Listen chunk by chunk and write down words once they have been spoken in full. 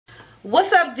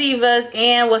What's up, divas,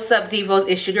 and what's up, divos?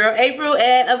 It's your girl April,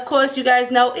 and of course you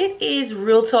guys know it is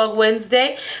Real Talk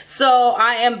Wednesday. So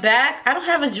I am back. I don't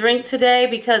have a drink today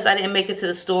because I didn't make it to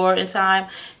the store in time.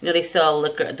 You know, they sell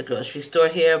liquor at the grocery store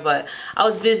here, but I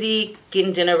was busy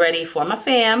getting dinner ready for my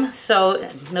fam,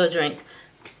 so no drink,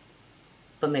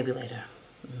 but maybe later.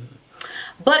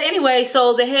 But anyway,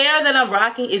 so the hair that I'm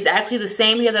rocking is actually the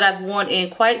same hair that I've worn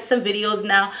in quite some videos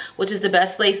now, which is the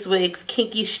Best Lace Wigs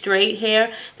Kinky Straight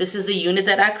Hair. This is the unit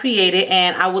that I created,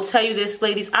 and I will tell you this,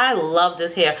 ladies, I love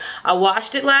this hair. I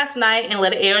washed it last night and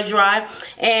let it air dry,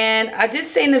 and I did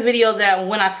say in the video that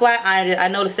when I flat ironed it, I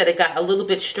noticed that it got a little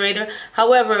bit straighter.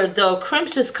 However, the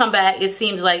crimps just come back, it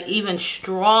seems like, even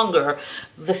stronger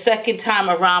the second time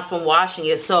around from washing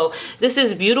it. So this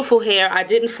is beautiful hair. I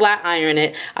didn't flat iron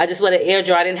it. I just let it air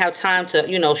dry. I didn't have time to,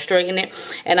 you know, straighten it,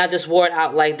 and I just wore it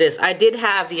out like this. I did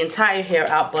have the entire hair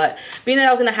out, but being that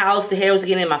I was in the house, the hair was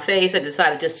getting in my face, I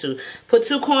decided just to put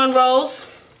 2 cornrows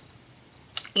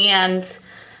and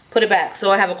put it back. So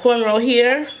I have a cornrow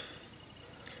here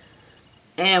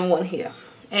and one here.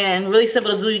 And really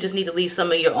simple to do. You just need to leave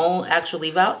some of your own actual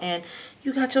leave out, and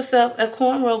you got yourself a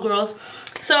cornrow, girls.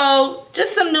 So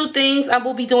just some new things. I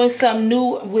will be doing some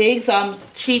new wigs,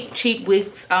 cheap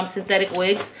wigs, synthetic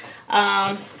wigs,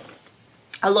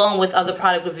 along with other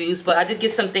product reviews. But I did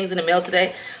get some things in the mail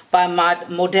today by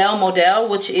Model,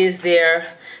 which is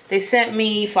they sent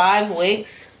me 5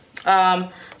 wigs. A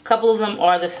couple of them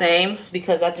are the same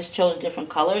because I just chose different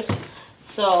colors.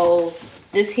 So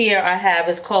this here I have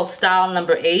is called style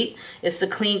number 8. It's the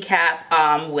clean cap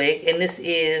wig, and this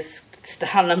is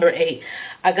style number 8.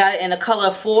 I got it in a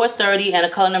color 430 and a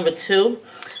color number 2.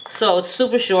 So it's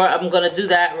super short. I'm going to do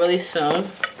that really soon.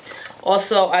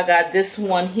 Also, I got this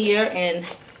one here in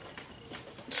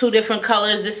 2 different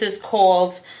colors. This is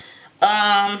called, see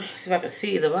if I can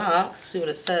see the box, see what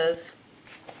it says,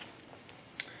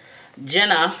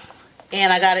 Jenna.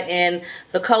 And I got it in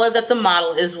the color that the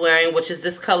model is wearing, which is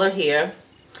this color here.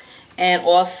 And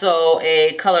also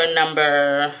a color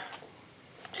number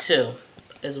 2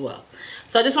 as well.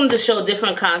 So I just wanted to show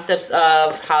different concepts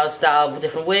of how to style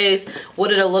different wigs,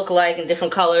 what it'll look like in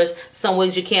different colors. Some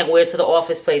wigs you can't wear to the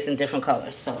office place in different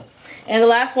colors. So, and the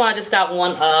last one I just got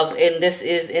one of, and this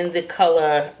is in the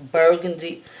color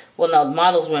burgundy. Well, no, the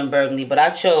model's wearing burgundy, but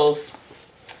I chose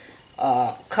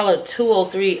color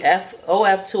 203,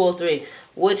 OF 203,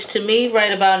 which to me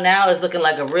right about now is looking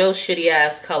like a real shitty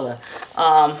ass color.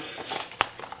 Yeah.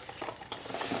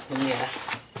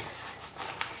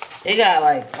 It got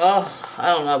like, oh,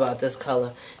 I don't know about this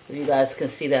color. If you guys can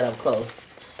see that up close.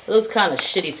 It looks kind of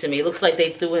shitty to me. It looks like they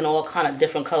threw in all kind of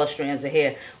different color strands of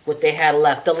hair, what they had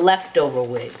left. The leftover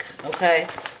wig, okay?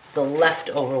 The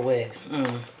leftover wig.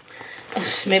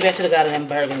 Maybe I should have got it in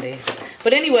burgundy.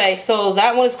 But anyway, so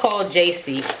that one is called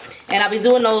JC. And I'll be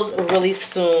doing those really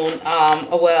soon.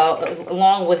 Well,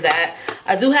 along with that,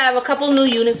 I do have a couple new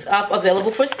units up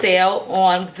available for sale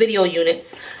on video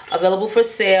units. Available for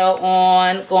sale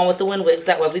on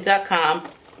goingwiththewindwigs.weebly.com.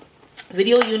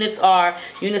 Video units are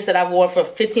units that I've worn for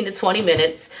 15 to 20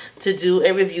 minutes to do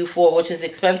a review for, which is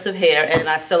expensive hair, and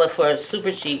I sell it for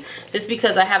super cheap just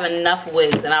because I have enough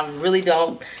wigs and I really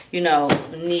don't, you know,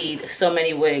 need so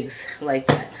many wigs like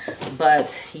that.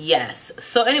 But yes.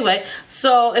 So anyway,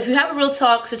 so if you have a real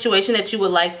talk situation that you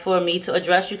would like for me to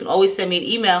address, you can always send me an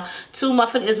email to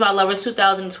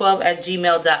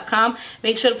MuffinIsMyLovers2012@gmail.com.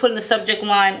 Make sure to put in the subject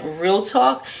line real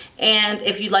talk. And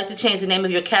if you'd like to change the name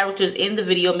of your characters in the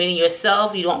video, meaning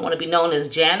yourself, you don't want to be known as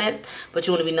Janet, but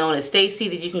you want to be known as Stacy,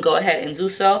 then you can go ahead and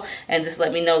do so. And just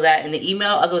let me know that in the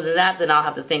email. Other than that, then I'll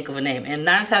have to think of a name. And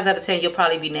 9 times out of 10, you'll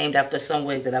probably be named after some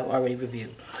wig that I've already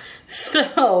reviewed.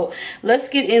 So, let's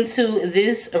get into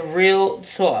this real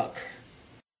talk.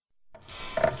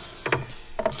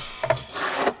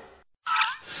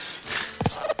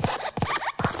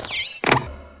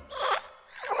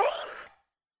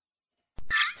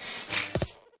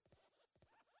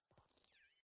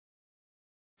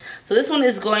 So this one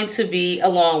is going to be a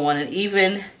long one, and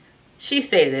even she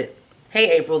stated,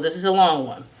 "Hey April, this is a long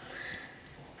one."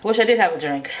 I wish I did have a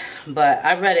drink, but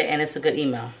I read it and it's a good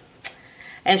email.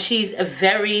 And she's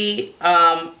very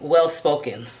well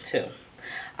spoken too.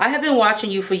 "I have been watching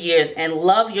you for years and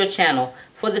love your channel.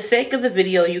 For the sake of the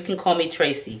video, you can call me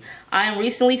Tracy. I am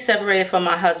recently separated from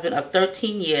my husband of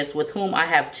 13 years with whom I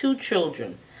have 2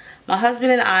 children. My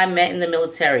husband and I met in the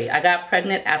military. I got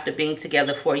pregnant after being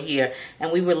together for a year,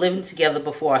 and we were living together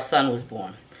before our son was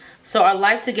born. So our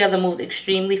life together moved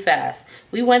extremely fast.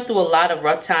 We went through a lot of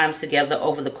rough times together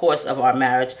over the course of our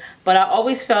marriage, but I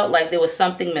always felt like there was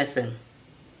something missing.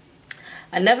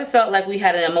 I never felt like we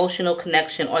had an emotional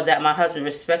connection or that my husband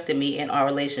respected me in our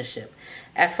relationship.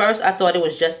 At first, I thought it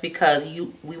was just because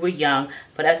we were young,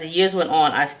 but as the years went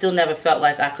on, I still never felt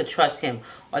like I could trust him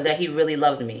or that he really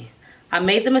loved me. I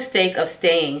made the mistake of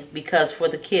staying because for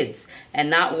the kids and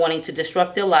not wanting to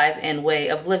disrupt their life and way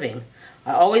of living.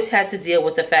 I always had to deal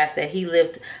with the fact that he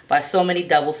lived by so many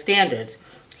double standards.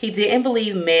 He didn't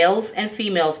believe males and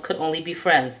females could only be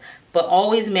friends, but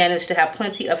always managed to have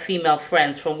plenty of female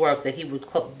friends from work that he would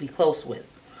be close with.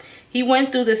 He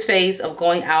went through this phase of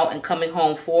going out and coming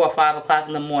home 4 or 5 o'clock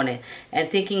in the morning and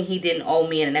thinking he didn't owe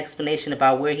me an explanation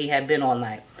about where he had been all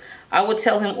night. I would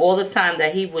tell him all the time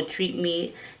that he would treat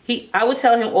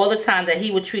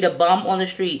a bum on the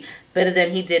street better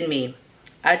than he did me.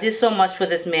 I did so much for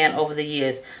this man over the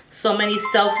years. So many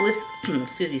selfless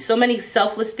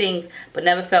things, but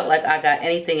never felt like I got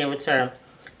anything in return.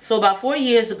 So about 4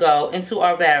 years ago, into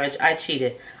our marriage, I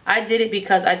cheated. I did it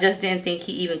because I just didn't think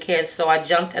he even cared, so I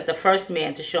jumped at the first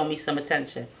man to show me some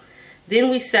attention. Then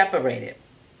we separated.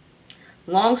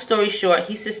 Long story short,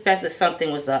 he suspected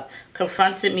something was up,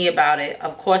 confronted me about it.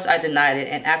 Of course, I denied it,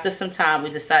 and after some time,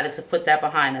 we decided to put that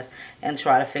behind us and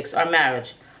try to fix our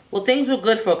marriage. Well, things were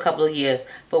good for a couple of years,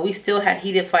 but we still had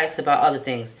heated fights about other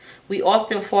things. We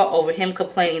often fought over him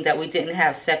complaining that we didn't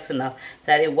have sex enough,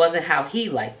 that it wasn't how he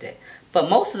liked it. But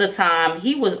most of the time,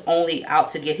 he was only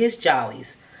out to get his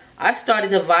jollies. I started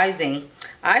devising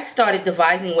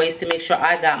ways to make sure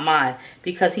I got mine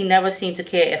because he never seemed to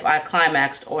care if I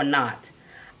climaxed or not.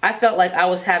 I felt like I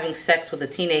was having sex with a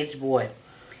teenage boy.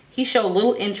 He showed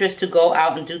little interest to go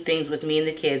out and do things with me and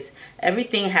the kids.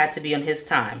 Everything had to be on his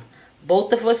time.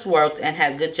 Both of us worked and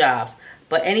had good jobs,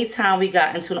 but anytime we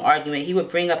got into an argument, he would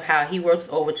bring up how he works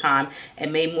overtime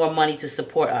and made more money to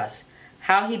support us.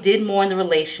 How he did more in the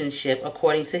relationship,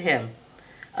 according to him.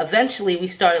 Eventually, we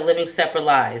started living separate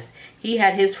lives. He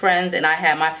had his friends and I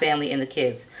had my family and the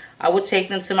kids. I would take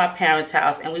them to my parents'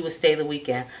 house and we would stay the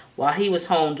weekend while he was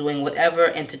home doing whatever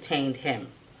entertained him.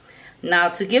 Now,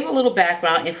 to give a little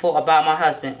background info about my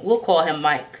husband, we'll call him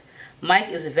Mike. Mike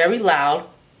is very loud,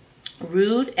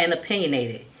 rude, and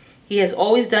opinionated. He has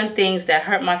always done things that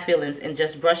hurt my feelings and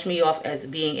just brushed me off as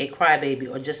being a crybaby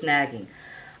or just nagging.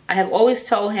 I have always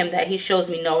told him that he shows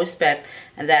me no respect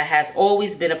and that has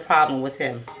always been a problem with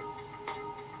him.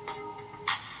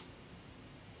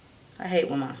 I hate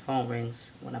when my phone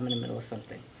rings when I'm in the middle of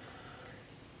something.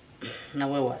 Now,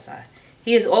 where was I?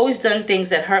 He has always done things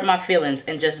that hurt my feelings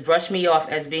and just brushed me off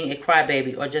as being a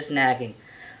crybaby or just nagging.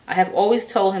 I have always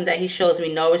told him that he shows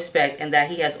me no respect and that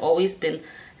has always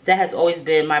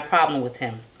been my problem with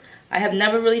him. I have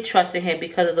never really trusted him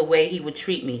because of the way he would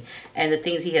treat me and the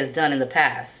things he has done in the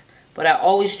past. But I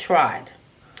always tried.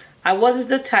 I wasn't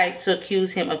the type to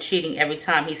accuse him of cheating every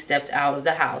time he stepped out of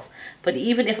the house. But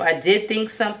even if I did think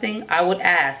something, I would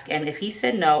ask, and if he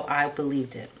said no, I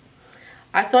believed it.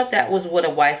 I thought that was what a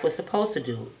wife was supposed to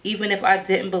do, even if I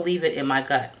didn't believe it in my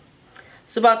gut.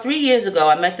 So about 3 years ago,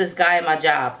 I met this guy at my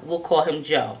job. We'll call him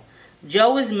Joe.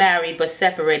 Joe is married but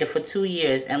separated for 2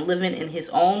 years and living in his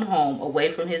own home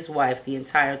away from his wife the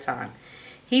entire time.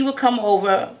 He would come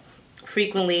over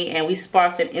frequently and we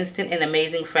sparked an instant and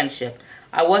amazing friendship.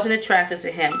 I wasn't attracted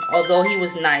to him, although he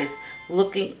was nice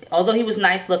looking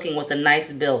with a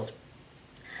nice build.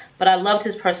 But I loved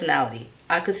his personality.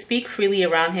 I could speak freely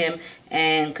around him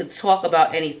and could talk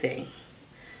about anything.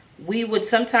 We would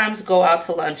sometimes go out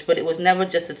to lunch, but it was never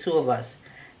just the two of us.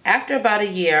 After about a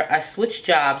year, I switched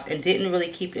jobs and didn't really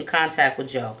keep in contact with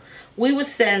Joe. We would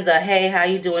send the "Hey, how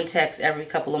you doing?" text every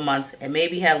couple of months and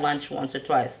maybe had lunch once or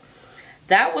twice.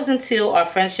 That was until our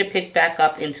friendship picked back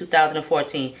up in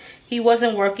 2014. He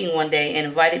wasn't working one day and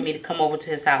invited me to come over to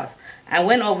his house. I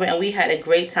went over and we had a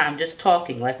great time just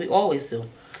talking like we always do.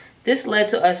 This led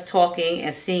to us talking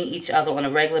and seeing each other on a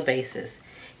regular basis.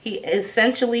 He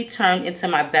essentially turned into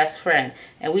my best friend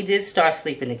and we did start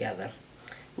sleeping together.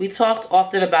 We talked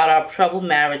often about our troubled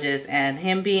marriages, and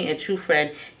him being a true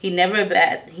friend, he never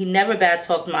bad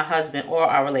talked my husband or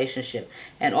our relationship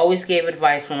and always gave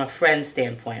advice from a friend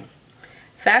standpoint.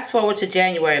 Fast forward to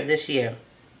January of this year,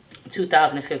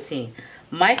 2015.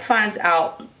 Mike,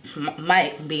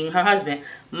 being her husband,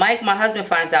 my husband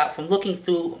finds out from looking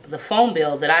through the phone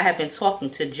bill that I have been talking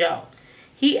to Joe.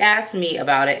 He asks me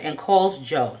about it and calls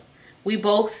Joe. We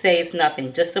both say it's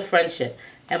nothing, just a friendship,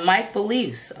 and Mike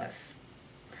believes us.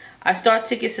 I start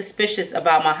to get suspicious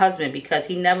about my husband because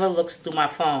he never looks through my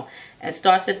phone and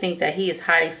starts to think that he is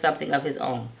hiding something of his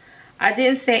own. I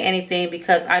didn't say anything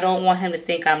because I don't want him to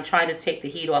think I'm trying to take the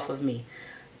heat off of me.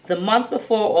 The month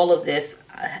before all of this,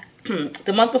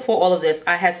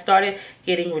 I had started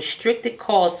getting restricted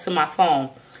calls to my phone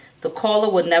The caller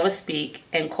would never speak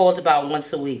and called about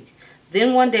once a week.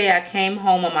 Then one day I came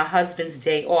home on my husband's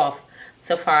day off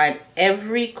to find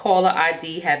every caller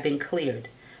ID had been cleared,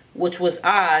 which was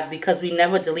odd because we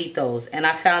never delete those, and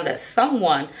I found that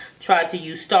someone tried to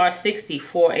use *60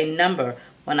 for a number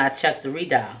when I checked the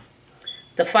redial.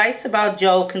 The fights about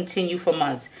Joe continue for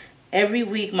months. Every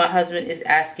week my husband is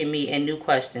asking me a new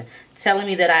question, telling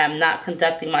me that I am not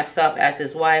conducting myself as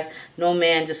his wife. No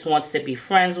man just wants to be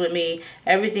friends with me.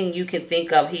 Everything you can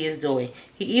think of he is doing.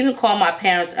 He even called my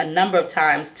parents a number of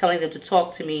times, telling them to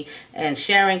talk to me and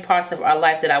sharing parts of our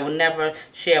life that I would never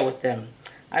share with them.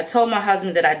 I told my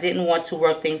husband that I didn't want to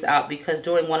work things out because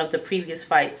during one of the previous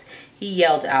fights he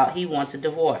yelled out he wants a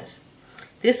divorce.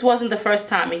 This wasn't the first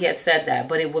time he had said that,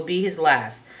 but it would be his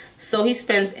last. So he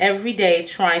spends every day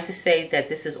trying to say that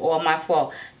this is all my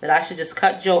fault, that I should just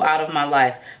cut Joe out of my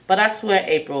life. But I swear,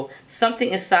 April, something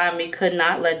inside me could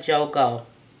not let Joe go.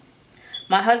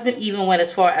 My husband even went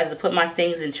as far as to put my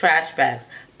things in trash bags,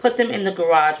 put them in the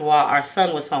garage while our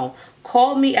son was home,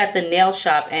 called me at the nail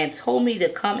shop and told me to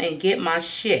come and get my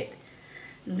shit.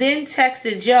 Then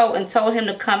texted Joe and told him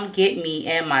to come get me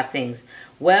and my things.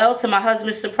 Well, to my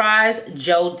husband's surprise,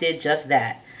 Joe did just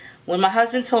that. When my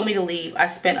husband told me to leave, I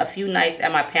spent a few nights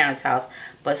at my parents' house,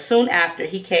 but soon after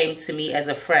he came to me as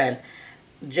a friend.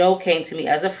 Joe came to me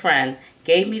as a friend,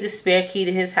 gave me the spare key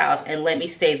to his house, and let me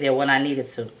stay there when I needed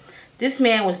to. This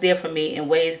man was there for me in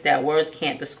ways that words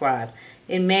can't describe.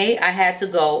 In May, I had to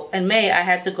go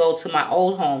to my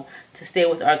old home to stay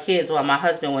with our kids while my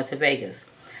husband went to Vegas.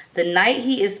 The night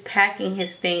he is packing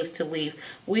his things to leave,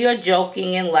 we are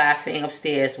joking and laughing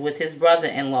upstairs with his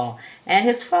brother-in-law, and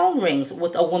his phone rings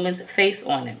with a woman's face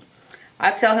on it.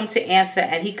 I tell him to answer,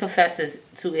 and he confesses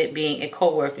to it being a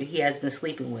co-worker he has been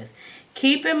sleeping with.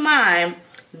 Keep in mind,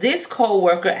 this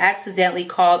co-worker accidentally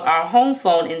called our home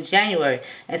phone in January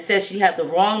and said she had the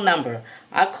wrong number.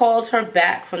 I called her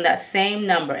back from that same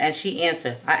number, and she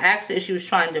answered. I asked her if she was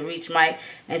trying to reach Mike,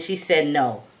 and she said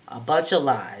no. A bunch of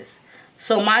lies.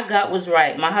 So my gut was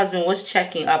right. My husband was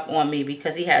checking up on me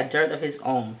because he had dirt of his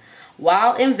own.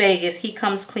 While in Vegas, he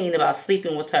comes clean about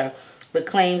sleeping with her, but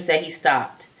claims that he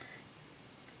stopped.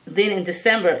 Then in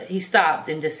December, he stopped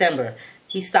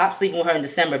sleeping with her in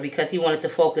December because he wanted to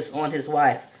focus on his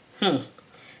wife.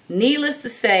 Needless to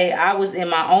say, I was in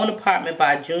my own apartment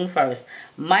by June 1st.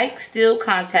 Mike still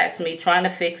contacts me trying to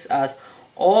fix us,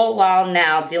 all while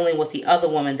now dealing with the other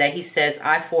woman that he says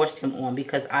I forced him on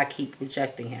because I keep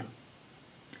rejecting him.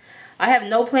 I have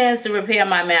no plans to repair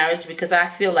my marriage because I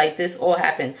feel like this all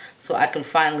happened so I can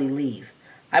finally leave.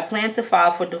 I plan to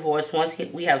file for divorce once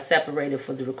we have separated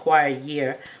for the required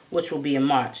year, which will be in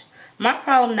March. My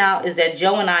problem now is that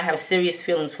Joe and I have serious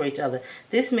feelings for each other.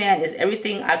 This man is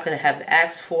everything I could have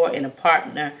asked for in a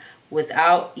partner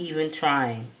without even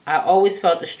trying. I always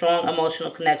felt a strong emotional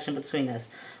connection between us,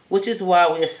 which is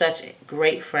why we are such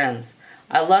great friends.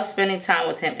 I love spending time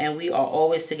with him and we are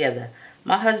always together.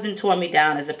 My husband tore me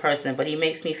down as a person, but he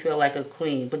makes me feel like a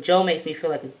queen. But Joe makes me feel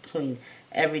like a queen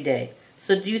every day.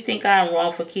 So do you think I am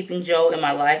wrong for keeping Joe in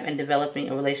my life and developing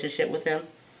a relationship with him?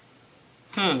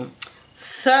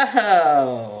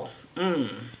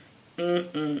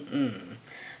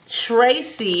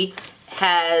 Tracy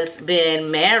has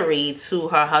been married to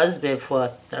her husband for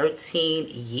 13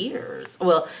 years.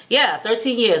 Well, yeah,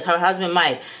 13 years, her husband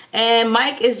Mike. And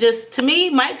Mike is just, to me,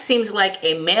 Mike seems like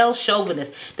a male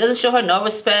chauvinist. Doesn't show her no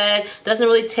respect, doesn't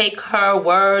really take her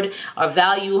word or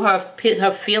value her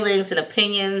feelings and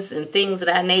opinions and things of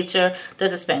that nature.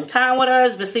 Doesn't spend time with her,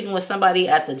 has been sleeping with somebody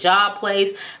at the job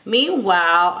place.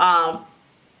 Meanwhile,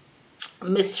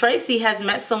 Miss Tracy has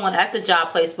met someone at the job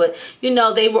place, but you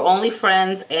know, they were only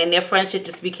friends and their friendship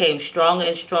just became stronger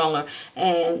and stronger.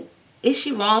 And is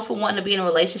she wrong for wanting to be in a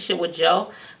relationship with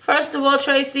Joe? First of all,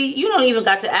 Tracy, you don't even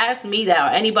got to ask me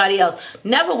that or anybody else.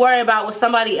 Never worry about what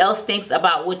somebody else thinks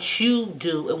about what you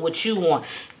do and what you want.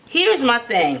 Here's my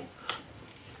thing.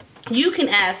 You can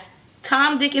ask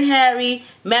Tom, Dick, and Harry,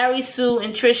 Mary, Sue,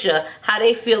 and Trisha how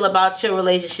they feel about your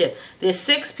relationship. There's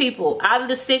 6 people. Out of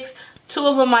the 6, 2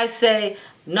 of them might say,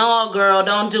 no, girl,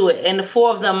 don't do it. And the 4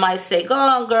 of them might say, go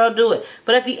on, girl, do it.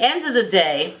 But at the end of the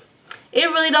day, it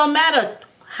really don't matter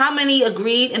how many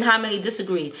agreed and how many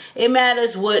disagreed. It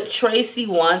matters what Tracy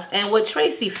wants and what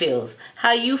Tracy feels,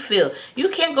 how you feel. You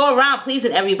can't go around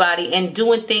pleasing everybody and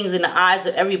doing things in the eyes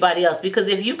of everybody else. Because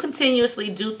if you continuously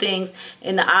do things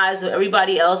in the eyes of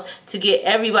everybody else to get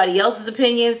everybody else's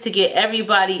opinions, to get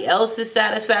everybody else's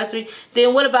satisfactory,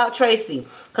 then what about Tracy?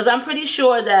 Because I'm pretty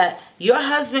sure that your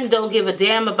husband don't give a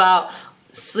damn about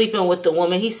sleeping with the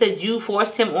woman. He said you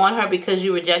forced him on her because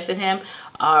you rejected him,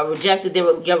 rejected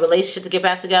your relationship to get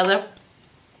back together.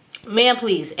 Man,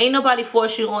 please. Ain't nobody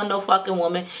force you on no fucking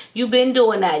woman. You been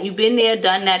doing that. You been there,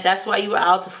 done that. That's why you were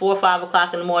out to 4 or 5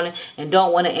 o'clock in the morning and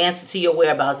don't want to answer to your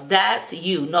whereabouts. That's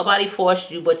you. Nobody forced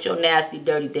you but your nasty,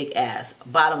 dirty, dick ass.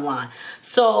 Bottom line.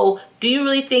 So, do you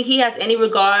really think he has any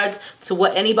regards to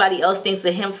what anybody else thinks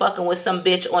of him fucking with some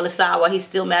bitch on the side while he's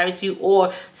still married to you,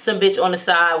 or some bitch on the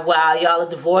side while y'all are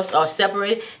divorced or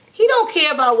separated? He don't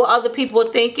care about what other people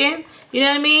are thinking. You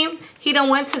know what I mean? He done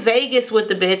went to Vegas with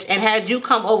the bitch and had you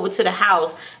come over to the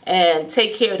house and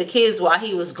take care of the kids while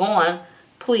he was gone.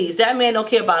 Please, that man don't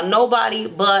care about nobody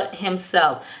but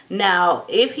himself. Now,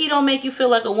 if he don't make you feel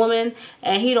like a woman,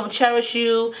 and he don't cherish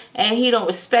you, and he don't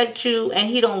respect you, and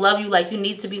he don't love you like you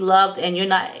need to be loved, and you're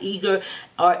not eager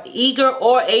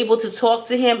or able to talk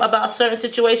to him about certain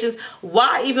situations,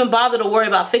 why even bother to worry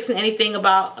about fixing anything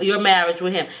about your marriage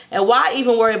with him? And why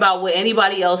even worry about what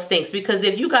anybody else thinks? Because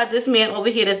if you got this man over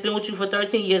here that's been with you for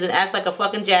 13 years and acts like a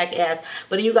fucking jackass,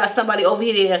 but then you got somebody over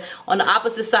here on the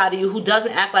opposite side of you who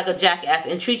doesn't act like a jackass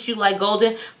and treats you like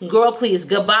golden, girl, please,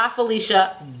 goodbye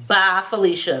Felicia, bye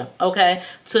Felicia, okay,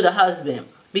 to the husband.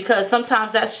 Because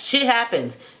sometimes that shit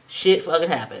happens. Shit fucking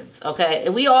happens, okay?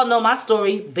 And we all know my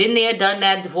story. Been there, done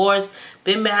that, divorced,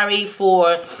 been married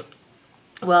for,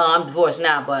 well, I'm divorced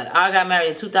now, but I got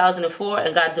married in 2004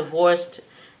 and got divorced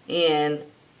in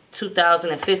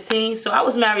 2015. So I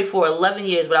was married for 11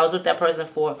 years, but I was with that person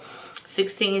for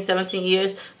 16, 17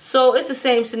 years. So it's the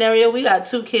same scenario. We got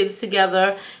 2 kids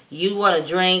together. You want to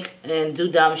drink and do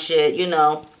dumb shit, you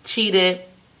know, cheated.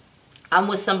 I'm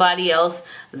with somebody else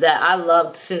that I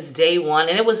loved since day one.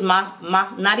 And it was my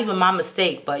not even my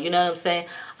mistake, but you know what I'm saying?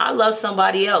 I loved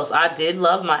somebody else. I did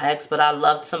love my ex, but I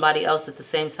loved somebody else at the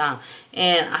same time.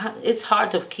 And it's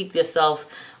hard to keep yourself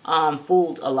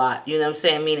fooled a lot. You know what I'm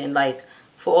saying? Meaning, like,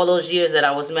 for all those years that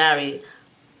I was married,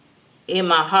 in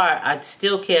my heart, I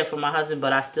still care for my husband,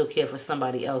 but I still care for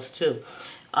somebody else too.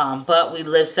 But we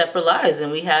lived separate lives,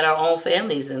 and we had our own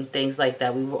families and things like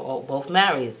that. We were all both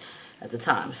married at the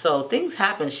time. So things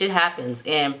happen, shit happens,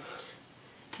 and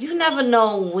you never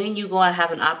know when you're going to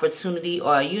have an opportunity,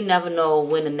 or you never know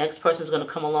when the next person is going to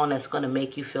come along that's going to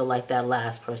make you feel like that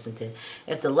last person did.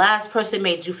 If the last person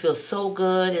made you feel so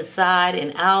good inside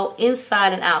and out,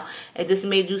 it just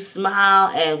made you smile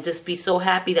and just be so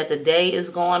happy that the day is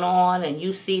going on, and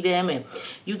you see them and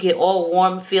you get all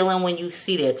warm feeling when you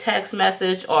see their text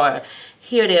message or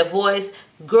hear their voice.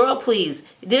 Girl, please,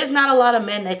 there's not a lot of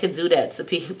men that could do that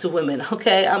to women,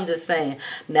 okay? I'm just saying.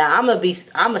 Now, I'm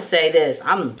gonna say this.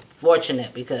 I'm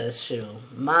fortunate because, shoot,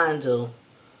 mine do.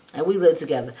 And we live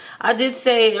together. I did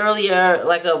say earlier,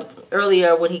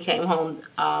 earlier when he came home,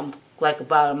 like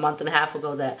about a month and a half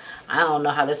ago, that I don't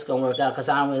know how this is gonna work out because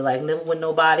I don't really like living with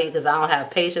nobody, because I don't have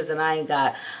patience, and I ain't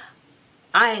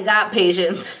got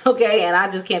patience, okay? And I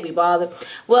just can't be bothered.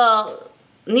 Well,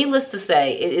 needless to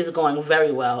say, it is going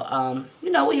very well. You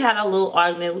know, we had a little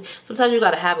argument. Sometimes you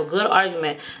got to have a good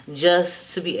argument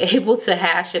just to be able to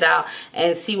hash it out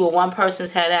and see what one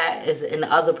person's head at is in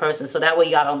the other person, so that way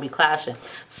y'all don't be clashing.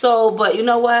 So, but you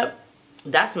know what?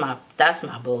 That's my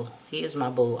boo. He is my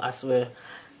boo. I swear.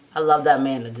 I love that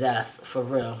man to death, for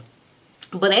real.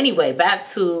 But anyway, back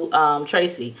to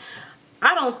Tracy.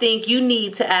 I don't think you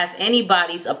need to ask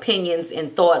anybody's opinions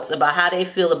and thoughts about how they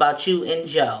feel about you and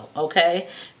Joe, okay?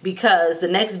 Because the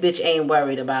next bitch ain't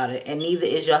worried about it, and neither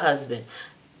is your husband.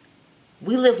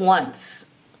 We live once.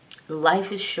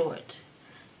 Life is short,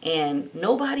 and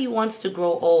nobody wants to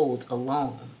grow old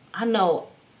alone. I know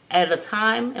at a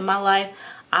time in my life,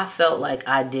 I felt like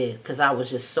I did, because I was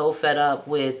just so fed up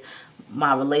with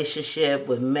my relationship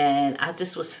with men. I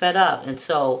just was fed up. And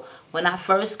so when I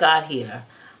first got here,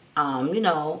 you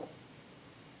know,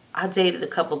 I dated a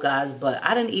couple guys, but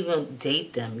I didn't even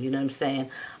date them, you know what I'm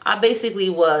saying? I basically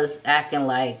was acting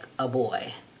like a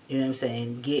boy, you know what I'm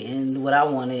saying? Getting what I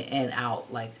wanted and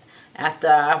out. Like, after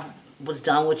I was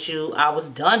done with you, I was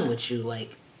done with you.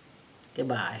 Like,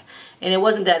 goodbye. And it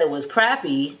wasn't that it was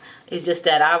crappy. It's just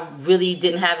that I really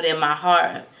didn't have it in my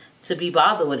heart to be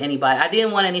bothered with anybody. I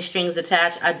didn't want any strings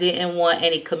attached. I didn't want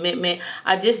any commitment.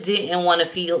 I just didn't want to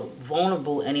feel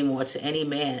vulnerable anymore to any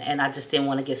man. And I just didn't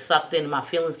want to get sucked in and my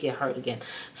feelings get hurt again.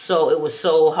 So it was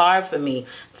so hard for me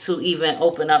to even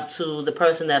open up to the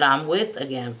person that I'm with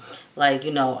again. Like,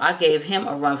 you know, I gave him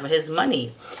a run for his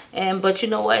money. But you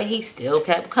know what? He still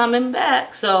kept coming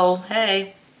back. So,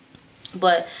 hey.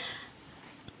 But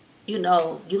you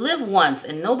know, you live once,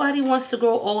 and nobody wants to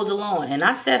grow old alone. And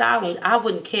I said I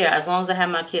wouldn't care as long as I have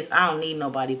my kids. I don't need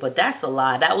nobody. But that's a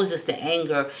lie. That was just the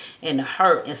anger and the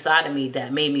hurt inside of me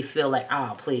that made me feel like,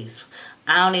 oh, please,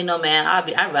 I don't need no man.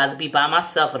 I'd rather be by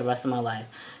myself for the rest of my life.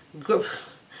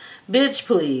 Bitch,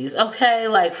 please. Okay,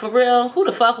 like, for real, who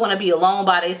the fuck want to be alone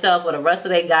by themselves for the rest of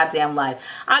their goddamn life?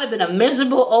 I'd have been a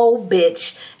miserable old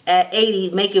bitch at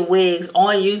 80 making wigs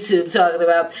on YouTube talking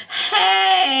about,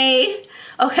 hey,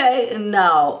 okay,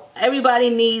 no. Everybody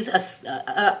needs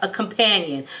a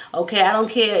companion, okay? I don't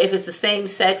care if it's the same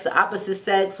sex, the opposite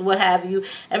sex, what have you.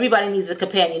 Everybody needs a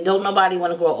companion. Don't nobody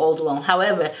want to grow old alone.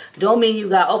 However, don't mean you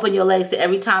got to open your legs to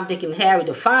every Tom, Dick, and Harry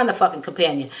to find a fucking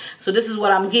companion. So this is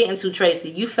what I'm getting to,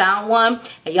 Tracy. You found one,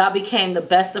 and y'all became the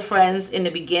best of friends in the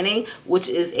beginning, which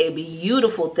is a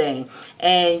beautiful thing.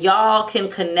 And y'all can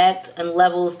connect on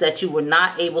levels that you were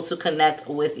not able to connect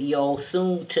with your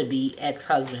soon-to-be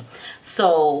ex-husband.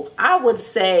 So I would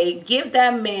say, give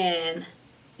that man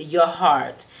your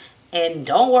heart and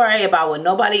don't worry about what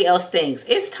nobody else thinks.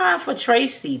 It's time for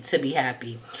Tracy to be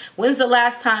happy. When's the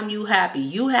last time you happy?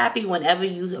 You happy whenever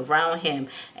you around him.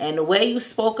 And the way you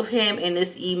spoke of him in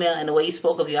this email and the way you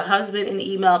spoke of your husband in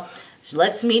the email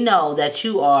lets me know that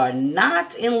you are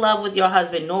not in love with your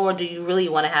husband, nor do you really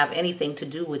want to have anything to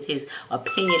do with his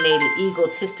opinionated,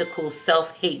 egotistical,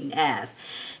 self-hating ass.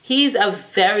 He's a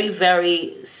very,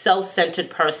 very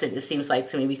self-centered person, it seems like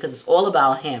to me, because it's all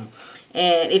about him.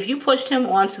 And if you pushed him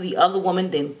onto the other woman,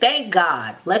 then thank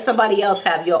God. Let somebody else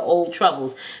have your old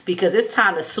troubles, because it's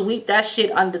time to sweep that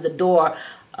shit under the door.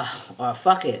 Or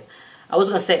fuck it. I was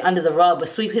going to say under the rug, but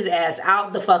sweep his ass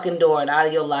out the fucking door and out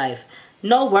of your life.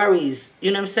 No worries.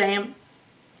 You know what I'm saying?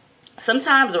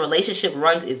 Sometimes a relationship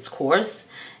runs its course,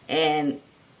 and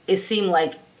it seemed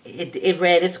like it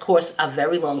ran its course a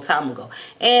very long time ago.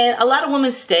 And a lot of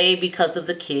women stay because of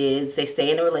the kids. They stay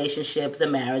in a relationship, the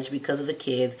marriage, because of the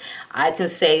kids. I can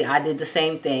say I did the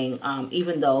same thing.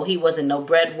 Even though he wasn't no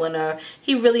breadwinner,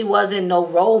 he really wasn't no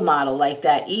role model like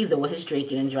that either with his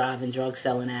drinking and driving, drug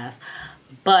selling ass.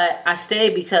 But I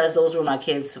stayed because those were my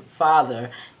kids'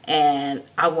 father, and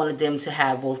I wanted them to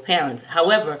have both parents.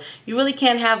 However, you really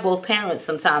can't have both parents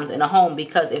sometimes in a home,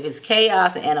 because if it's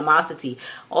chaos and animosity,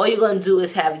 all you're going to do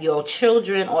is have your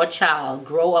children or child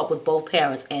grow up with both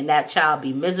parents, and that child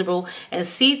be miserable and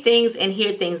see things and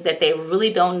hear things that they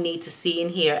really don't need to see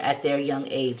and hear at their young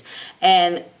age.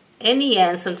 And in the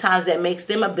end, sometimes that makes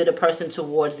them a bitter person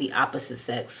towards the opposite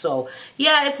sex. So,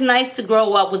 yeah, it's nice to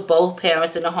grow up with both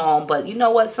parents in the home, but you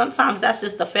know what? Sometimes that's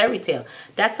just a fairy tale.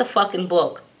 That's a fucking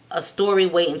book. A story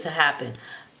waiting to happen.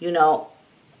 You know,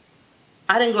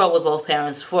 I didn't grow up with both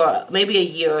parents for maybe a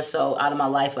year or so out of my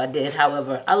life. I did.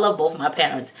 However, I love both my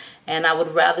parents, and I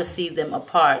would rather see them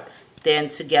apart than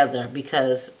together,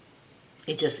 because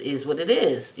it just is what it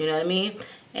is. You know what I mean?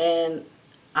 And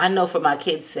I know for my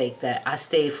kids' sake that I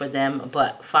stayed for them,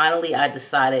 but finally I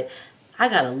decided I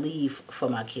gotta leave for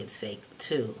my kids' sake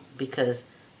too, because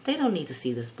they don't need to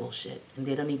see this bullshit, and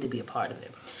they don't need to be a part of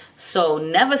it. So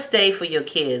never stay for your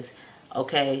kids,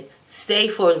 okay? Stay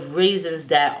for reasons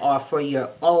that are for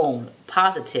your own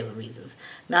positive reasons,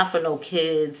 not for no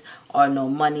kids or no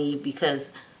money, because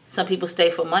some people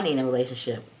stay for money in a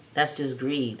relationship. That's just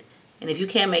greed. And if you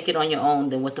can't make it on your own,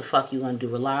 then what the fuck you gonna do?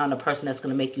 Rely on a person that's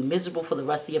gonna make you miserable for the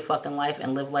rest of your fucking life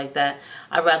and live like that?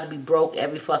 I'd rather be broke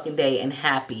every fucking day and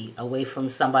happy away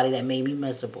from somebody that made me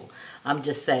miserable. I'm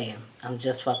just saying. I'm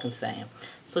just fucking saying.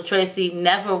 So Tracy,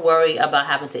 never worry about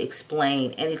having to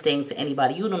explain anything to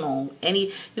anybody. You don't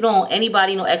owe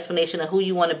anybody no explanation of who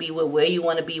you want to be with, where you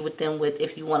want to be with them with,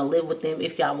 if you want to live with them,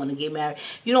 if y'all want to get married.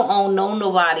 You don't owe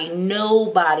nobody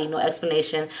no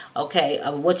explanation, okay,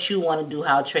 of what you want to do,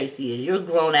 how Tracy is. You're a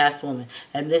grown ass woman.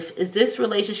 And if this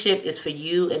relationship is for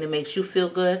you and it makes you feel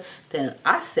good, then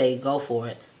I say go for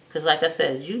it. Because like I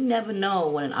said, you never know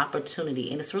when an opportunity,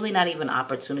 and it's really not even an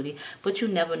opportunity, but you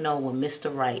never know when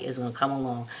Mr. Right is going to come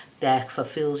along that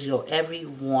fulfills your every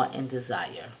want and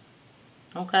desire.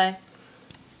 Okay?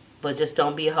 But just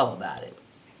don't be a hoe about it.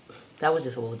 That was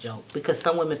just a little joke. Because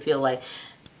some women feel like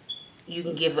you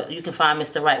can find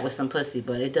Mr. Right with some pussy,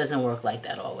 but it doesn't work like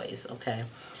that always, okay?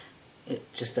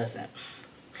 It just doesn't.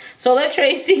 So let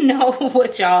Tracy know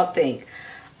what y'all think.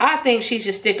 I think she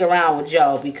should stick around with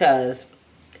Joe because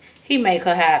he make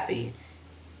her happy.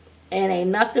 And ain't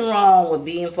nothing wrong with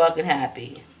being fucking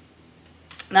happy.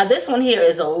 Now this one here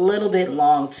is a little bit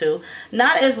long too.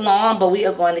 Not as long, but we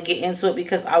are going to get into it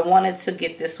because I wanted to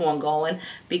get this one going.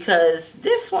 Because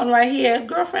this one right here,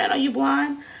 girlfriend, are you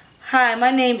blind? Hi,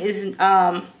 my name is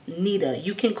Nita.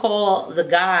 You can call the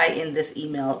guy in this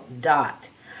email Dot.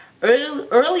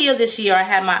 Earlier this year, I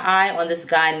had my eye on this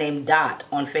guy named Dot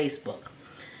on Facebook.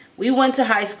 We went to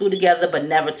high school together but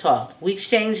never talked. We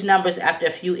exchanged numbers after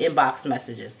a few inbox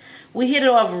messages. We hit it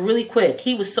off really quick.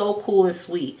 He was so cool and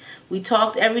sweet. We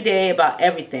talked every day about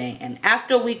everything. And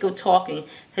after a week of talking,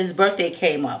 his birthday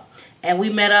came up. And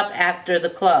we met up after the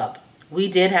club. We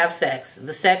did have sex.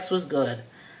 The sex was good.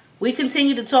 We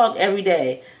continued to talk every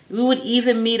day. We would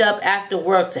even meet up after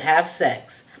work to have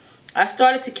sex. I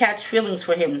started to catch feelings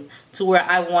for him to where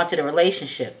I wanted a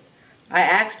relationship. I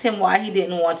asked him why he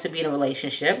didn't want to be in a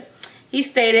relationship. He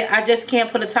stated, I just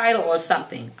can't put a title on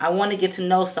something. I want to get to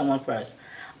know someone first.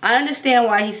 I understand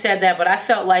why he said that, but I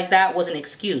felt like that was an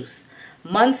excuse.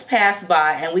 Months passed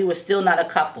by and we were still not a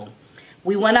couple.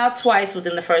 We went out twice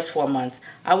within the first 4 months.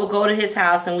 I would go to his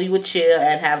house and we would chill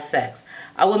and have sex.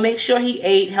 I would make sure he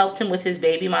ate, helped him with his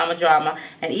baby mama drama,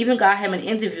 and even got him an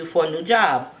interview for a new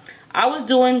job. I was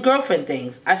doing girlfriend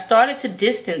things. I started to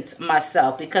distance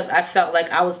myself because I felt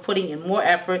like I was putting in more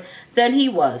effort than he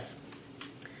was.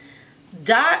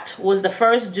 Dot was the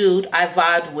first dude I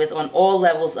vibed with on all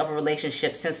levels of a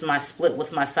relationship since my split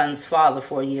with my son's father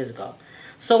 4 years ago.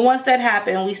 So once that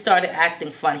happened, we started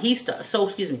acting funny. So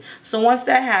once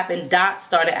that happened, Dot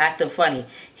started acting funny.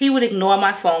 He would ignore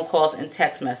my phone calls and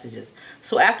text messages.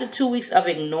 So after 2 weeks of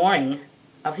him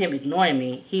ignoring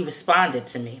me, he responded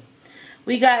to me.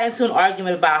 We got into an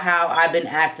argument about how I've been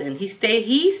acting. He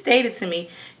stated to me,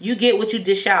 you get what you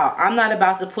dish out. I'm not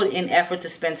about to put in effort to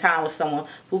spend time with someone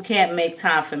who can't make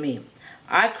time for me.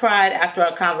 I cried after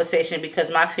our conversation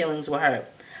because my feelings were hurt.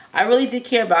 I really did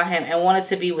care about him and wanted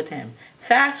to be with him.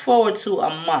 Fast forward to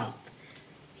a month.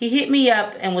 He hit me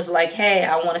up and was like, hey,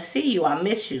 I want to see you. I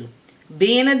miss you.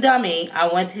 Being a dummy, I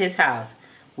went to his house.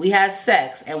 We had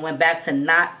sex and went back to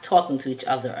not talking to each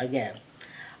other again.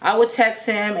 I would text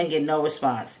him and get no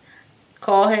response.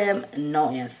 Call him, no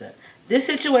answer. This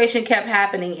situation kept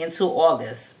happening until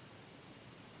August.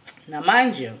 Now,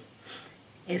 mind you,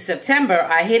 in September,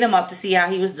 I hit him up to see how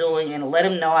he was doing and let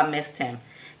him know I missed him.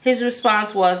 His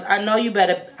response was, I know you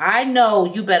better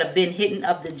been hitting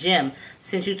up the gym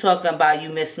since you talking about you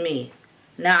miss me.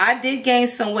 Now, I did gain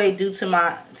some weight due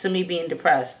to me being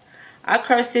depressed. I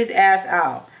cursed his ass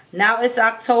out. Now it's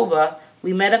October.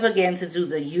 We met up again to do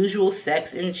the usual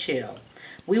sex and chill.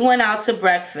 We went out to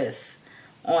breakfast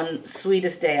on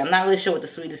Sweetest Day. I'm not really sure what the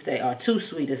Sweetest Day are. To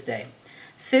Sweetest Day.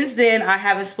 Since then, I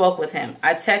haven't spoke with him.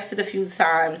 I texted a few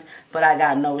times, but I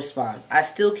got no response. I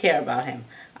still care about him.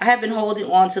 I have been holding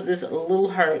on to this little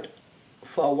hurt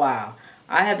for a while.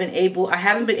 I haven't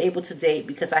been able to date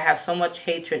because I have so much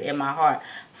hatred in my heart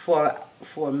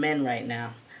for men right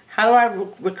now. How do I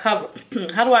recover?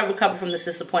 How do I recover from this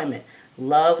disappointment?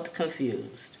 Loved,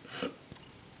 confused.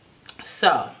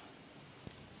 So,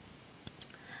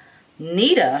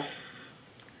 Nita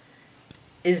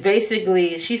is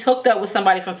basically, she's hooked up with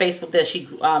somebody from Facebook that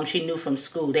she knew from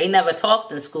school. They never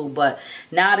talked in school, but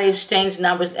now they've exchanged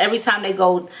numbers. Every time they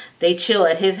go, they chill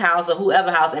at his house or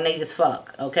whoever house, and they just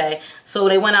fuck, okay? So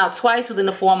they went out twice within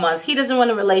the 4 months. He doesn't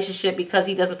want a relationship because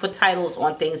he doesn't put titles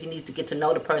on things. He needs to get to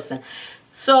know the person.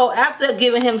 So after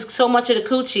giving him so much of the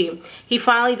coochie, he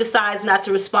finally decides not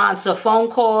to respond to phone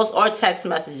calls or text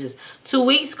messages. 2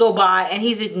 weeks go by, and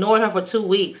he's ignored her for 2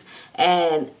 weeks,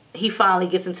 and he finally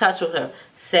gets in touch with her,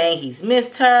 saying he's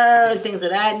missed her, and things of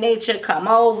that nature, come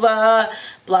over,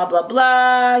 blah, blah,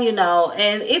 blah, you know.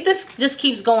 And it just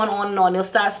keeps going on and on. They'll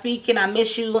start speaking, I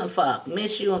miss you, and fuck,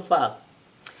 miss you, and fuck.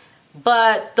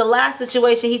 But the last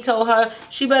situation, he told her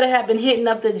she better have been hitting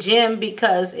up the gym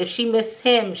because if she missed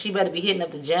him, she better be hitting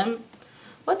up the gym.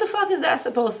 What the fuck is that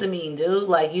supposed to mean, dude?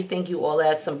 Like, you think you all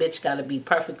that, some bitch gotta be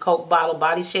perfect Coke bottle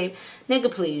body shape?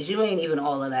 Nigga, please, you ain't even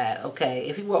all of that, okay?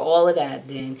 If you were all of that,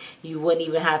 then you wouldn't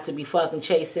even have to be fucking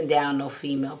chasing down no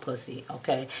female pussy,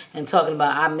 okay? And talking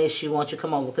about, I miss you, won't you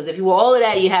come over? Because if you were all of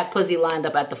that, you'd have pussy lined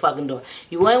up at the fucking door.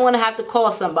 You wouldn't want to have to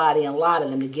call somebody and lie to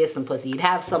them to get some pussy. You'd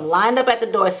have some lined up at the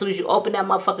door as soon as you open that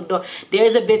motherfucking door.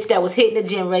 There's a bitch that was hitting the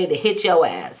gym ready to hit your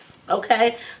ass.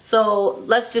 Okay, so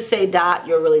let's just say, Dot,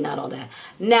 you're really not all that.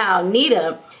 Now,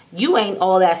 Nita, you ain't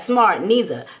all that smart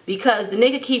neither, because the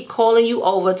nigga keep calling you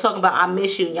over, talking about I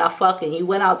miss you and y'all fucking. You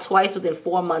went out twice within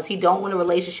 4 months. He don't want a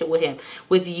relationship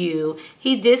with you.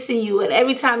 He dissing you, and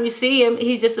every time you see him,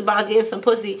 he's just about getting some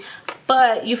pussy.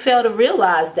 But you fail to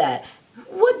realize that.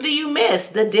 What do you miss?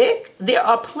 The dick? There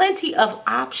are plenty of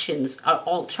options or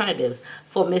alternatives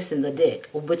for missing the dick,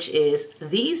 which is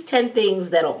these 10 things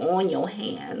that are on your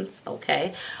hands,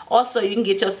 okay? Also, you can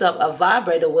get yourself a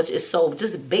vibrator, which is sold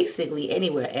just basically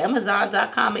anywhere.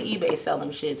 Amazon.com and eBay sell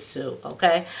them shits too,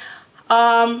 okay?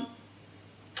 Or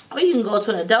you can go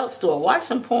to an adult store, watch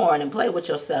some porn, and play with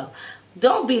yourself.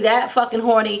 Don't be that fucking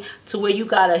horny to where you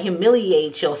gotta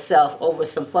humiliate yourself over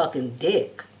some fucking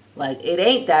dick. Like, it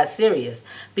ain't that serious,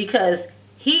 because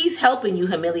he's helping you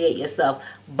humiliate yourself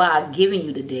by giving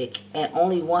you the dick and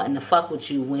only wanting to fuck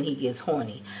with you when he gets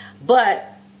horny.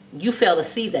 But you fail to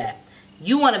see that.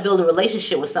 You want to build a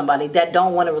relationship with somebody that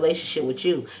don't want a relationship with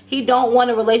you. He don't want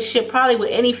a relationship probably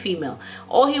with any female.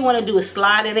 All he want to do is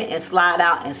slide in it and slide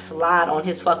out and slide on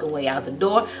his fucking way out the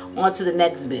door onto the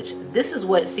next bitch. This is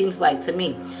what it seems like to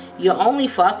me. You're only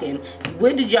fucking.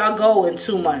 Where did y'all go in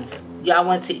 2 months? Y'all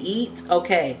went to eat?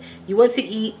 Okay. You went to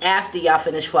eat after y'all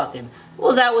finished fucking.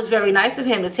 Well, that was very nice of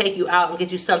him to take you out and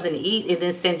get you something to eat and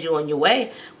then send you on your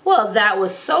way. Well, that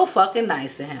was so fucking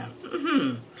nice of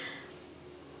him.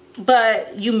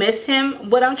 But you miss him.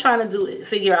 What I'm trying to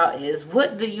figure out is,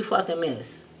 what do you fucking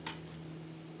miss?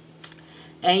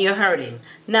 And you're hurting.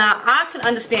 Now, I can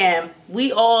understand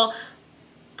we all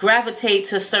gravitate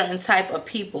to a certain type of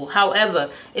people. However,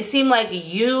 it seemed like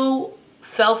you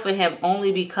fell for him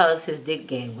only because his dick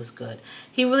game was good.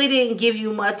 He really didn't give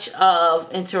you much of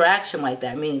interaction like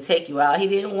that, meaning take you out. He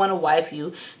didn't want to wife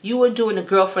you. You were doing the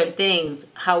girlfriend things.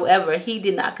 However, he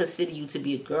did not consider you to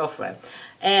be a girlfriend.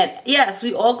 And yes,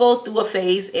 we all go through a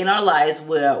phase in our lives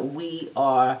where we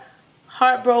are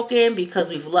heartbroken because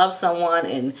we've loved someone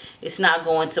and it's not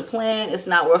going to plan. It's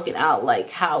not working out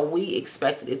like how we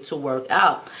expected it to work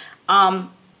out.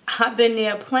 I've been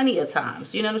there plenty of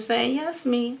times. You know what I'm saying? Yes,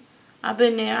 me. I've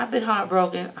been there. I've been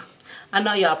heartbroken. I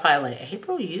know y'all probably like,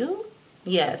 April, you?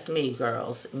 Yes, me,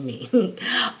 girls. Me.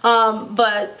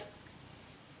 But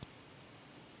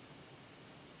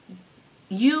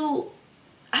you,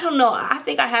 I don't know. I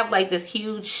think I have like this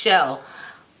huge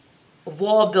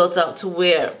wall built up to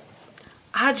where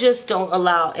I just don't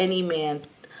allow any man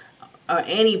or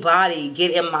anybody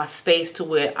get in my space to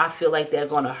where I feel like they're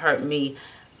going to hurt me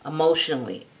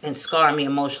emotionally and scar me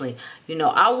emotionally. You know,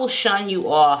 I will shun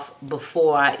you off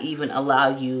before I even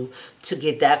allow you to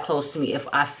get that close to me if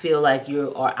I feel like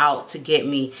you are out to get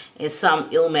me in some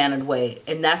ill-mannered way.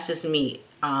 And that's just me.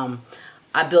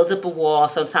 I build up a wall.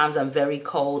 Sometimes I'm very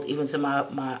cold even to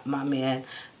my man,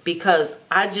 because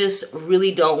I just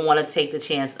really don't want to take the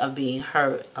chance of being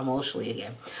hurt emotionally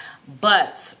again.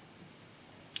 But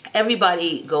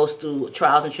everybody goes through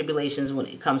trials and tribulations when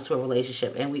it comes to a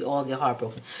relationship, and we all get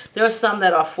heartbroken. There are some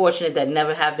that are fortunate that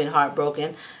never have been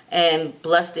heartbroken, and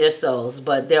bless their souls.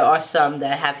 But there are some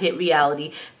that have hit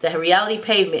reality, the reality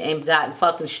pavement, and gotten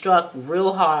fucking struck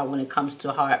real hard when it comes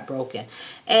to heartbroken.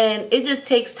 And it just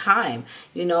takes time,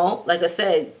 you know. Like I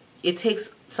said, it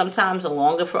takes sometimes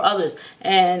longer for others.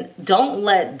 And don't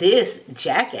let this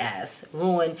jackass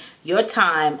ruin your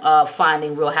time of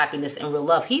finding real happiness and real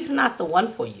love. He's not the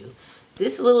one for you.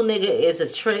 This little nigga is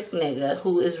a trick nigga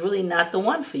who is really not the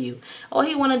one for you. All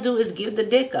he want to do is give the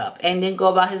dick up and then go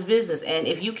about his business. And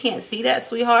if you can't see that,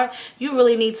 sweetheart, you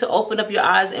really need to open up your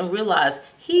eyes and realize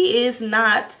he is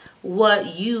not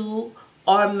what you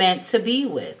are meant to be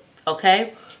with.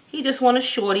 Okay? He just want a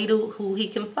shorty who he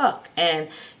can fuck. And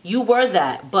you were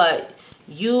that, but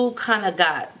you kind of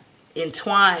got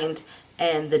entwined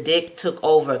and the dick took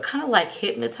over. Kind of like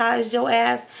hypnotized your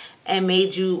ass and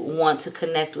made you want to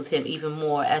connect with him even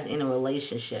more as in a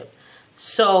relationship.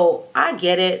 So I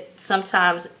get it.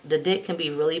 Sometimes the dick can be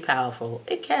really powerful.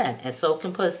 It can, and so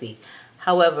can pussy.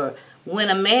 However, when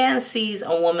a man sees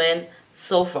a woman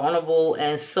so vulnerable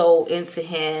and so into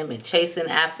him and chasing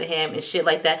after him and shit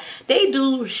like that, they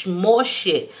do more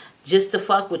shit just to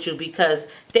fuck with you, because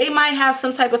they might have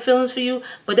some type of feelings for you,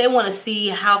 but they want to see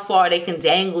how far they can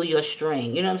dangle your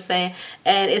string. You know what I'm saying?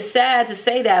 And it's sad to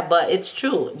say that, but it's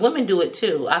true. Women do it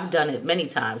too. I've done it many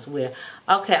times where,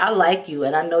 okay, I like you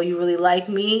and I know you really like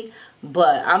me,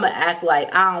 but I'm going to act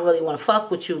like I don't really want to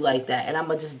fuck with you like that, and I'm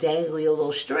going to just dangle your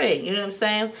little string. You know what I'm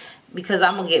saying? Because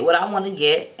I'm going to get what I want to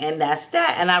get, and that's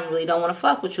that. And I really don't want to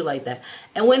fuck with you like that.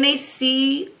 And when they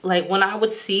see, like when I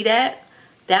would see that,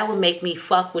 that would make me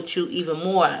fuck with you even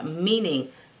more. Meaning,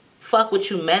 fuck with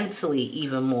you mentally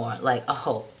even more. Like,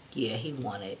 oh, yeah, he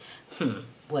wanted,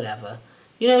 whatever.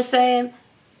 You know what I'm saying?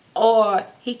 Or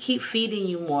he keep feeding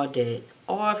you more dick.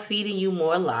 Or feeding you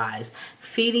more lies.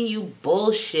 Feeding you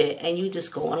bullshit. And you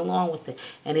just going along with it.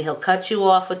 And then he'll cut you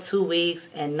off for 2 weeks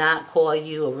and not call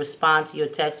you or respond to your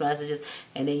text messages.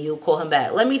 And then you'll call him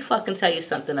back. Let me fucking tell you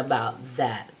something about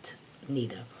that,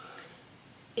 Nita.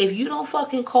 If you don't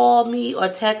fucking call me or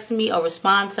text me or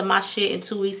respond to my shit in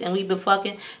 2 weeks and we've been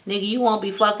fucking, nigga, you won't be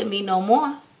fucking me no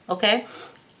more. Okay?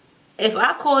 If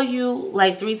I call you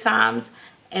like 3 times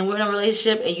and we're in a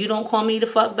relationship and you don't call me to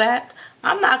fuck back,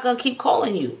 I'm not going to keep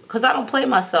calling you, because I don't play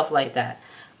myself like that.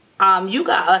 You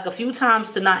got like a few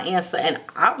times to not answer, and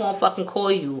I won't fucking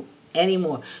call you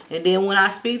anymore. And then when I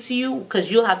speak to you, because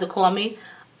you'll have to call me,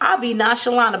 I'll be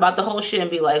nonchalant about the whole shit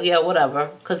and be like, yeah, whatever,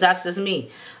 because that's just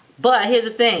me. But here's the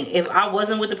thing. If I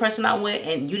wasn't with the person I'm with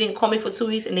and you didn't call me for 2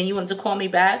 weeks and then you wanted to call me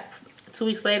back 2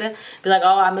 weeks later, be like,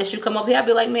 oh, I miss you, come up here. I'd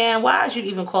be like, man, why is you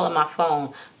even calling my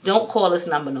phone? Don't call this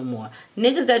number no more.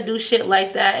 Niggas that do shit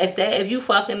like that, if you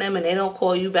fucking them and they don't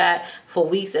call you back for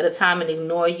weeks at a time and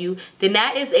ignore you, then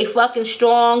that is a fucking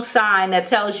strong sign that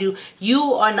tells you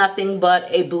you are nothing but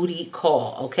a booty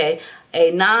call, okay?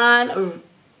 A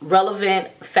non-relevant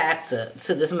factor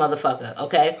to this motherfucker,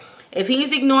 okay? If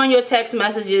he's ignoring your text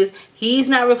messages, he's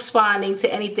not responding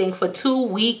to anything for 2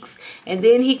 weeks, and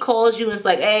then he calls you and it's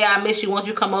like, hey, I miss you, won't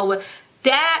you come over?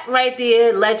 That right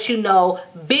there lets you know,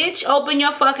 bitch, open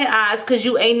your fucking eyes, because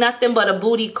you ain't nothing but a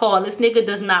booty call. This nigga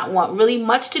does not want really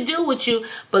much to do with you,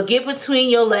 but get between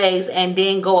your legs and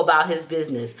then go about his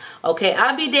business. Okay,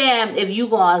 I'll be damned if you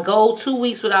gonna go 2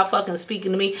 weeks without fucking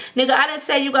speaking to me. Nigga, I didn't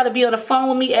say you gotta be on the phone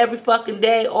with me every fucking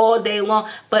day, all day long,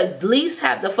 but at least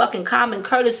have the fucking common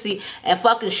courtesy and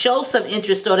fucking show some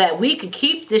interest so that we can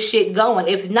keep this shit going.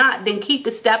 If not, then keep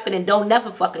it stepping and don't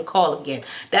never fucking call again.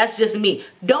 That's just me.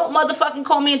 Don't motherfucking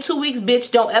call me in 2 weeks,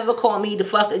 bitch. Don't ever call me the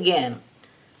fuck again.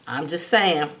 I'm just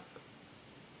saying.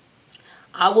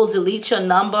 I will delete your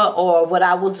number, or what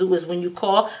I will do is when you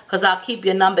call, because I'll keep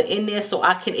your number in there so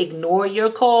I can ignore your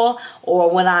call,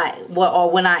 or when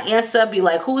I answer, be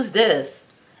like, who's this?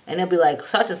 And they'll be like,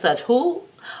 such and such. Who?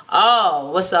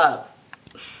 Oh, what's up?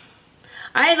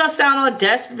 I ain't gonna sound all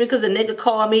desperate because the nigga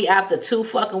called me after 2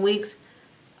 fucking weeks.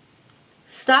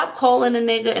 Stop calling the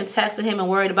nigga and texting him and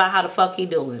worried about how the fuck he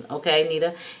doing, okay,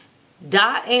 Nita?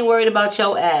 Dot ain't worried about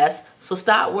your ass, so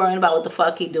stop worrying about what the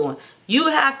fuck he doing. You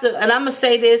have to, and I'm going to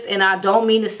say this, and I don't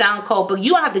mean to sound cold, but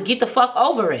you have to get the fuck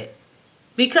over it.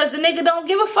 Because the nigga don't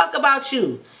give a fuck about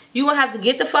you. You gonna have to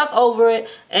get the fuck over it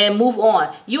and move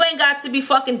on. You ain't got to be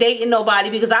fucking dating nobody,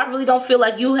 because I really don't feel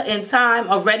like you in time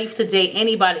are ready to date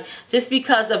anybody just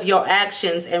because of your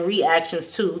actions and reactions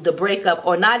to the breakup,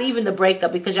 or not even the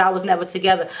breakup because y'all was never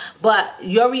together, but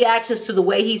your reactions to the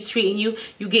way he's treating you.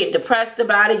 You getting depressed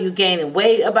about it, you gaining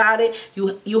weight about it,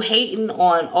 you hating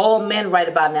on all men right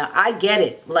about now. I get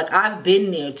it. Like, I've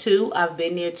been there too.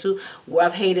 Where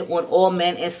I've hated on all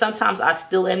men, and sometimes I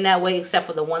still am that way, except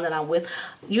for the one that I'm with.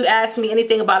 You ask me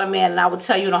anything about a man and I will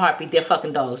tell you in a heartbeat, they're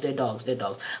fucking dogs, they're dogs, they're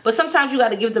dogs. But sometimes you got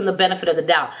to give them the benefit of the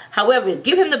doubt. However,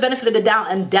 give him the benefit of the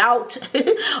doubt and doubt,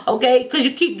 okay? Because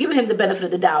you keep giving him the benefit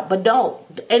of the doubt, but don't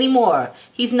anymore.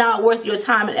 He's not worth your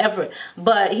time and effort.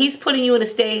 But he's putting you in a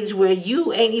stage where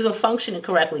you ain't even functioning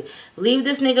correctly. Leave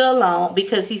this nigga alone,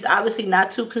 because he's obviously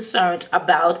not too concerned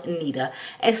about Nita.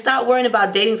 And stop worrying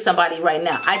about dating somebody right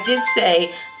now. I did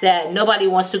say that nobody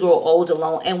wants to grow old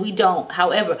alone, and we don't.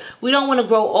 However, we don't want to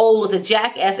grow old with a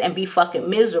jackass and be fucking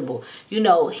miserable. You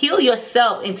know, heal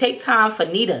yourself and take time for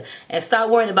Nita, and stop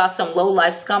worrying about some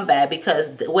low-life scumbag,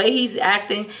 because the way he's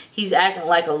acting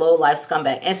like a low-life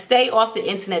scumbag. And stay off the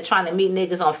internet trying to meet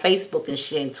niggas on Facebook and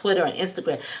shit, and Twitter and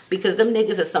Instagram, because them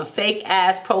niggas are some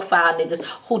fake-ass profile niggas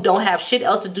who don't have shit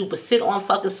else to do but sit on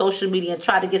fucking social media and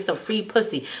try to get some free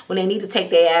pussy when they need to take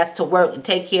their ass to work and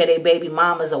take care of their baby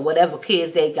mamas or whatever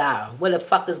kids they got. What the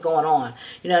fuck is going on?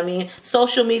 You know what I mean?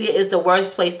 Social media is the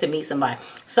worst place to meet somebody.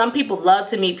 Some people love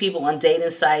to meet people on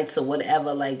dating sites or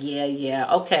whatever. Like, yeah,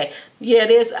 okay. Yeah,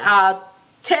 there's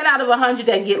 10 out of 100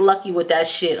 that get lucky with that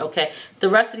shit, okay? The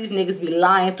rest of these niggas be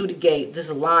lying through the gate. Just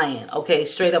lying, okay?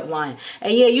 Straight up lying.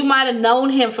 And yeah, you might have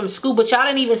known him from school, but y'all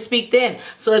didn't even speak then.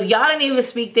 So if y'all didn't even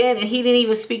speak then and he didn't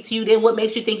even speak to you then, what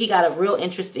makes you think he got a real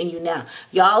interest in you now?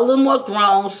 Y'all a little more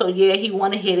grown, so yeah, he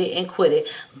want to hit it and quit it.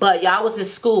 But y'all was in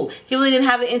school. He really didn't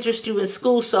have an interest in you in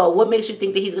school, so what makes you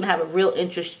think that he's going to have a real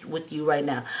interest with you right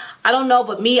now? I don't know,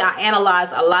 but me, I analyze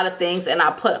a lot of things and I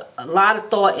put a lot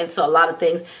of thought into a lot of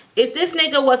things. If this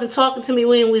nigga wasn't talking to me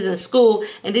when he was in school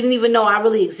and didn't even know I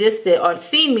really existed, or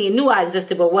seen me and knew I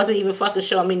existed but wasn't even fucking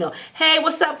showing me no, hey,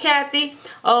 what's up, Kathy?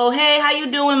 Oh, hey, how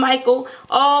you doing, Michael?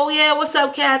 Oh, yeah, what's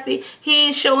up, Kathy? He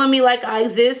ain't showing me like I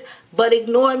exist, but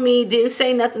ignored me, didn't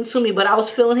say nothing to me, but I was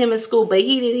feeling him in school, but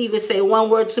he didn't even say one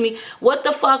word to me. What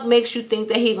the fuck makes you think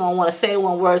that he gonna want to say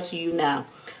one word to you now?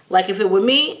 Like, if it were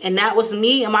me and that was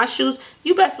me in my shoes,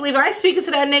 you best believe I ain't speaking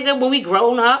to that nigga when we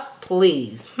grown up.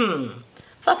 Please.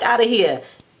 Fuck out of here.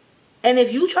 And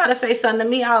if you try to say something to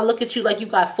me, I'll look at you like you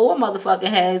got 4 motherfucking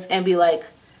heads and be like,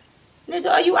 nigga,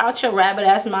 are you out your rabbit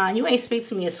ass mind? You ain't speak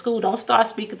to me in school. Don't start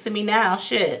speaking to me now.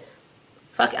 Shit.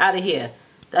 Fuck out of here.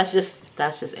 That's just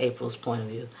April's point of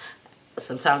view.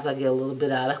 Sometimes I get a little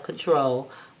bit out of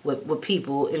control with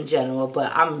people in general,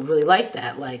 but I'm really like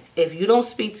that. Like, if you don't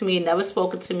speak to me, never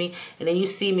spoken to me, and then you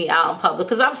see me out in public,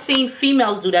 because I've seen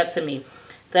females do that to me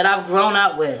that I've grown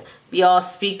up with. Be all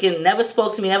speaking, never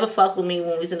spoke to me, never fucked with me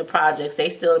when we was in the projects. They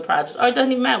still in the projects. Or it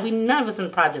doesn't even matter. We none of us in the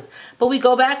projects. But we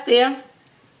go back there.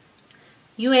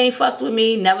 You ain't fucked with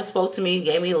me, never spoke to me,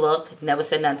 gave me a look, never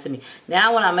said nothing to me.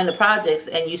 Now when I'm in the projects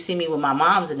and you see me with my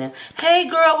moms and them, hey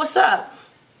girl, what's up?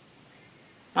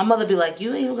 My mother be like,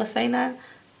 you ain't even gonna say nothing?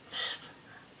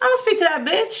 I don't speak to that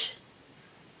bitch.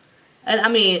 And I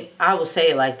mean, I would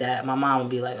say it like that. My mom would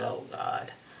be like, oh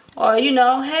God. Or, you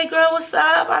know, hey girl, what's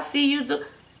up? I see you.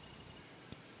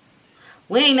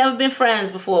 We ain't never been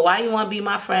friends before. Why you want to be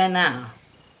my friend now?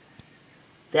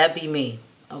 That be me,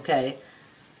 okay?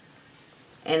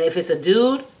 And if it's a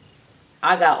dude,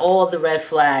 I got all the red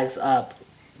flags up.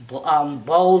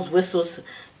 Bowls, whistles,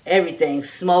 everything.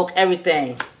 Smoke,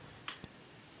 everything.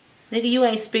 Nigga, you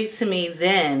ain't speak to me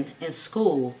then in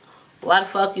school. Why the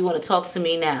fuck you want to talk to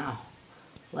me now?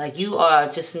 Like, you are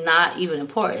just not even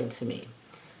important to me.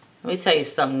 Let me tell you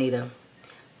something, Nita.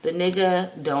 The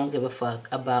nigga don't give a fuck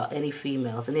about any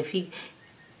females. And if he,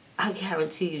 I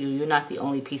guarantee you, you're not the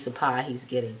only piece of pie he's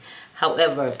getting.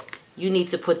 However, you need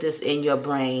to put this in your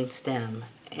brain stem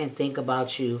and think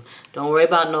about you. Don't worry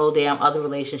about no damn other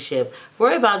relationship.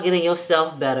 Worry about getting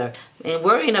yourself better and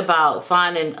worrying about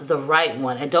finding the right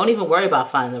one. And don't even worry about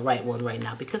finding the right one right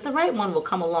now, because the right one will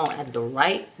come along at the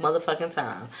right motherfucking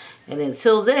time. And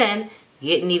until then,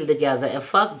 get Nita together and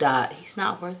fuck Dot. He's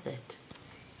not worth it.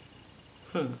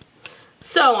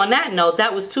 So on that note,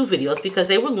 that was 2 videos because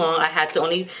they were long. I had to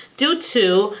only do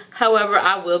 2. However,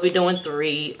 I will be doing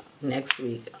 3 next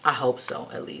week. I hope so,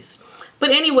 at least. But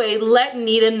anyway, let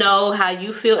Nita know how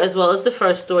you feel as well as the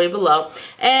first story below.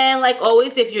 And like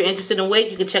always, if you're interested in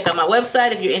weight, you can check out my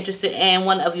website. If you're interested in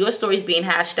one of your stories being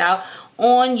hashed out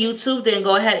on YouTube, then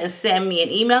go ahead and send me an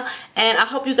email. And I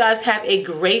hope you guys have a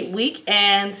great week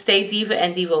and stay diva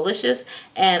and divolicious.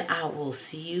 And I will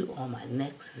see you on my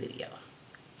next video.